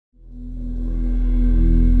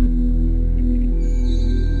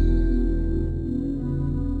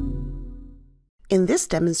In this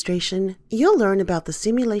demonstration, you'll learn about the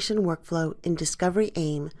simulation workflow in Discovery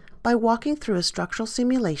AIM by walking through a structural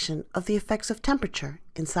simulation of the effects of temperature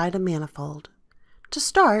inside a manifold. To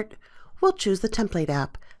start, we'll choose the template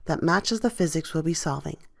app that matches the physics we'll be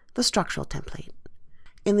solving, the structural template.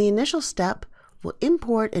 In the initial step, we'll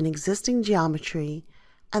import an existing geometry,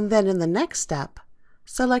 and then in the next step,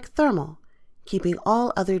 select thermal, keeping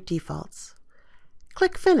all other defaults.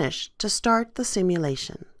 Click Finish to start the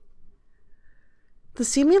simulation. The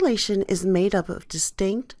simulation is made up of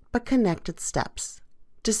distinct but connected steps.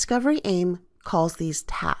 Discovery AIM calls these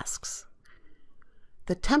tasks.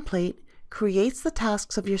 The template creates the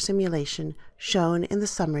tasks of your simulation shown in the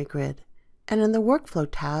summary grid and in the Workflow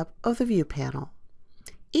tab of the View panel.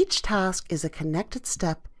 Each task is a connected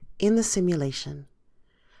step in the simulation.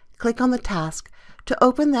 Click on the task to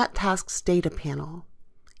open that task's data panel.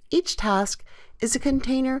 Each task is a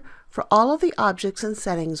container for all of the objects and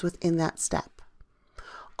settings within that step.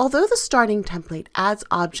 Although the starting template adds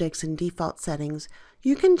objects and default settings,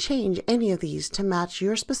 you can change any of these to match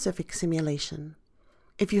your specific simulation.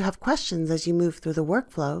 If you have questions as you move through the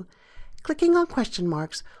workflow, clicking on question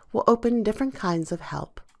marks will open different kinds of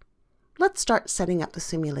help. Let's start setting up the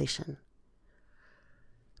simulation.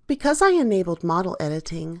 Because I enabled model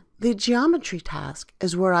editing, the geometry task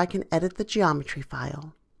is where I can edit the geometry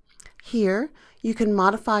file. Here, you can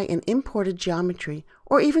modify an imported geometry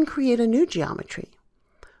or even create a new geometry.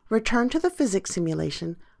 Return to the physics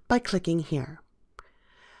simulation by clicking here.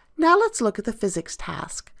 Now let's look at the physics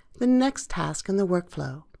task, the next task in the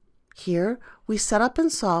workflow. Here, we set up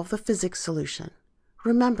and solve the physics solution.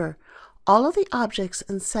 Remember, all of the objects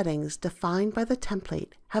and settings defined by the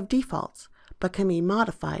template have defaults, but can be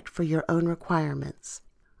modified for your own requirements.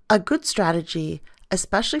 A good strategy,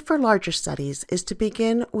 especially for larger studies, is to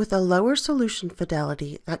begin with a lower solution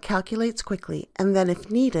fidelity that calculates quickly and then,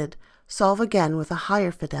 if needed, solve again with a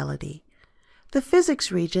higher fidelity. The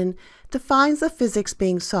physics region defines the physics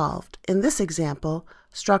being solved, in this example,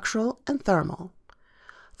 structural and thermal.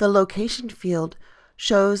 The location field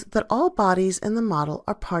shows that all bodies in the model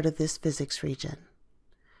are part of this physics region.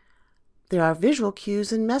 There are visual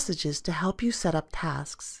cues and messages to help you set up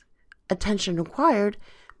tasks. Attention required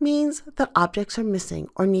means that objects are missing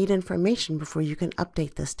or need information before you can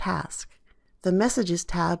update this task. The Messages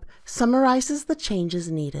tab summarizes the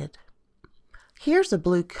changes needed. Here's a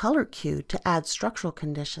blue color cue to add structural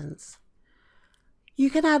conditions. You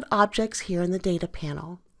can add objects here in the data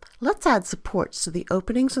panel. Let's add supports to the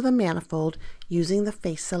openings of the manifold using the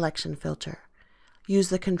face selection filter. Use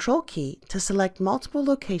the Control key to select multiple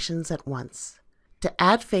locations at once. To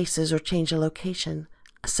add faces or change a location,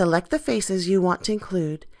 select the faces you want to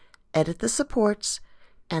include, edit the supports,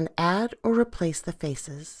 and add or replace the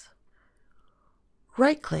faces.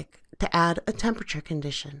 Right-click to add a temperature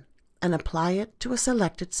condition and apply it to a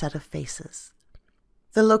selected set of faces.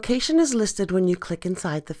 The location is listed when you click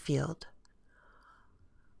inside the field.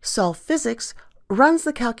 Solve Physics runs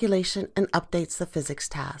the calculation and updates the physics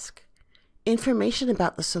task. Information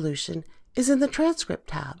about the solution is in the Transcript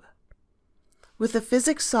tab. With the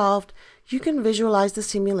physics solved, you can visualize the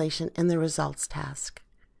simulation in the Results task.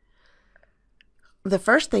 The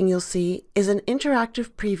first thing you'll see is an interactive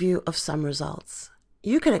preview of some results.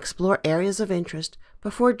 You can explore areas of interest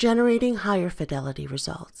before generating higher fidelity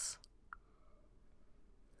results.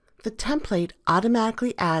 The template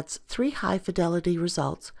automatically adds 3 high fidelity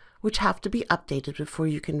results which have to be updated before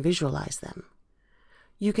you can visualize them.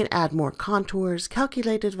 You can add more contours,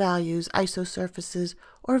 calculated values, isosurfaces,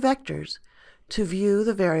 or vectors to view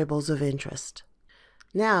the variables of interest.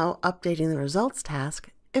 Now, updating the Results task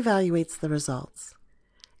evaluates the results.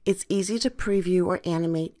 It's easy to preview or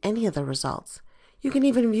animate any of the results. You can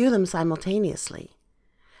even view them simultaneously.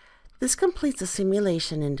 This completes a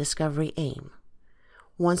simulation in Discovery AIM.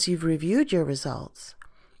 Once you've reviewed your results,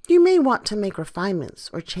 you may want to make refinements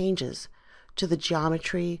or changes to the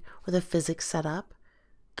geometry or the physics setup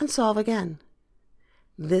and solve again.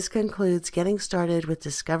 This concludes getting started with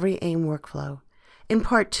Discovery AIM workflow. In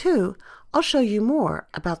Part 2, I'll show you more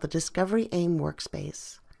about the Discovery AIM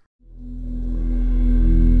workspace.